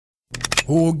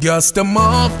Who gas them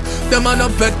up? Them a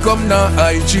no pet come na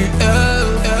IGL.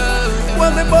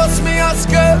 When me bust me a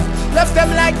skirt, left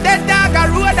them like dead dog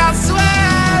a road as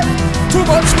well. Too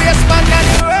much waste man than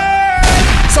the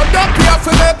world. So Duppy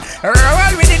Affi Mek,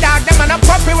 roll with the dog. Them a no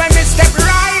puppy when me step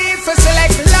right. For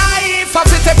select life,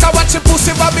 have to take a watch your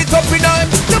pussy bob it up in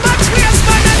him. Too much waste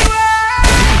man than the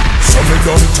world. So me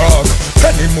don't talk,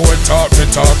 any more talk, me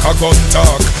talk a gun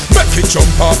talk. Make it jump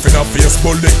off in a face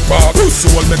bullet park. Pussy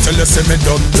hold me tell you say me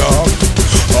done dog.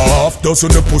 Half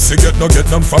dozen the pussy get no get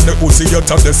them from the Uzi. You're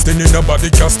to destiny,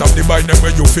 nobody can stop the mind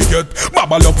where you forget.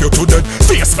 Mama love you to death,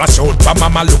 face flash out, pa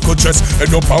mama look a dress.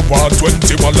 End up a war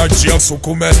 21 like jail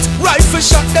sukumet. Rifle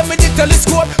shot them in the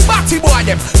telescope, party boy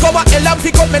them. Cover hell and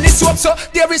pick up many soap. So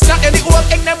there is not any hope,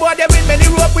 egg them boy them with many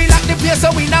rope. We like the place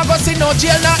so we not go see no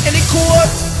jail, not any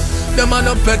court. Them a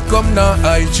no pet come na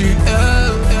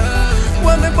IGL.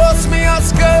 When me bust me a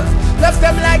skirt, left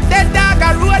them like dead dog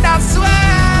a road as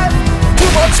well. Too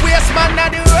much waste man na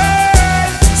the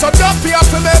world. So Duppy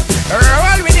Affi Mek,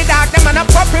 roll with the dog. Them a no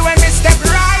puppy when me step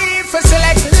right. For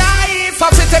select life,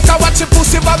 have to take a watch your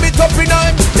pussy bob it up in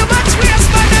him. Too much waste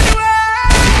man na the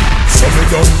world. So me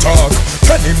don't talk,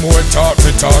 any more talk,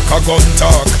 me talk a gun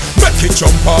talk. Make it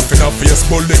jump off in a face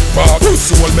bullet park.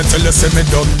 Pussy hold me tell you say me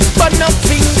done. But no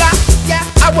finger, yeah,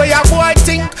 how a boy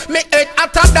think. Me head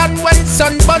hotter than when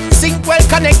sun bun sink. Well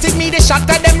connected me, the shot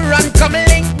of them run come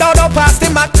link. Down up past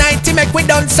him at 90, make we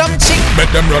done some chink. Make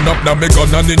them run up now me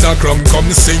gun and in a ground come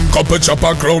sing. Couple chop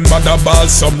a ground, mother ball,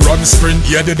 some run sprint.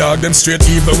 Yeah the dog them straight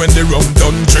even when the rum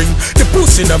done drink. The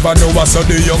pussy never know what's how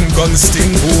the young gun sting.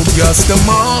 Who gas them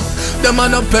up? Them a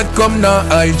no pet come na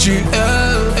IGL.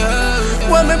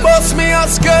 When me bust me a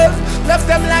skirt, left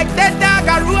them like dead dog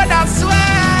a road as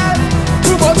well.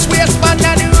 Too much waste man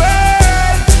than the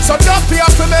world. So Duppy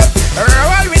Affi Mek,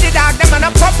 roll with the dog. Them a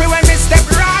no puppy when me step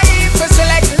right. For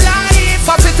select life,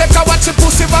 have to take a watch your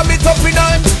pussy bob it up in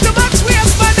him. Too much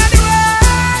waste man than the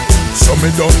world. So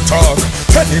me don't talk,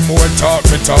 any more talk,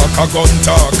 me talk a gun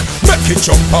talk. Make it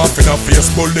jump off in a face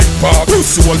bullet park.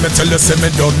 Pussy hold me tell you say me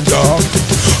done dog.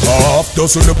 Half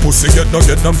dozen the pussy get no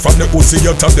get them from the Uzi.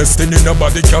 You're to destiny,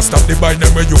 nobody can stop the bind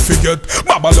where you forget.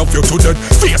 Mama love you to death,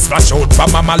 face flash out, pa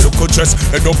mama look a dress.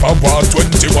 End up a war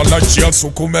 21 like jail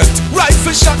sukumet.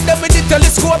 Rifle shot them in the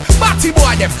telescope, party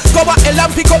boy them. Cover hell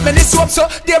and pick up many soap. So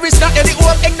there is not any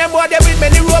hope, egg them boy them with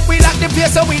many rope. We like the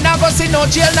place so we not go see no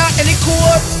jail, not any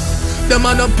court. Them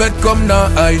a no pet come na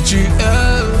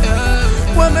IGL.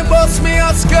 When me bust me a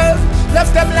skirt,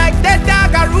 left them like dead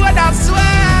dog a road as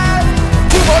well.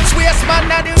 Too much waste man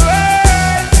na the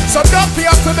world. So Duppy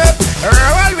Affi Mek,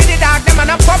 roll with the dog. Them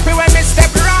a no puppy when me step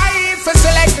right. For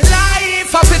select life,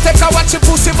 have to take a watch your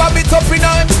pussy bob it up in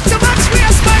him. Too much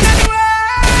waste man na the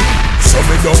world. So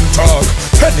me don't talk,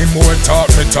 any more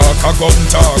talk, me talk a gun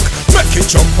talk. Make it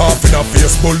jump off in a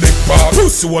face bullet park.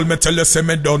 Pussy hold me tell you say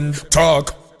me done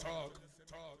talk.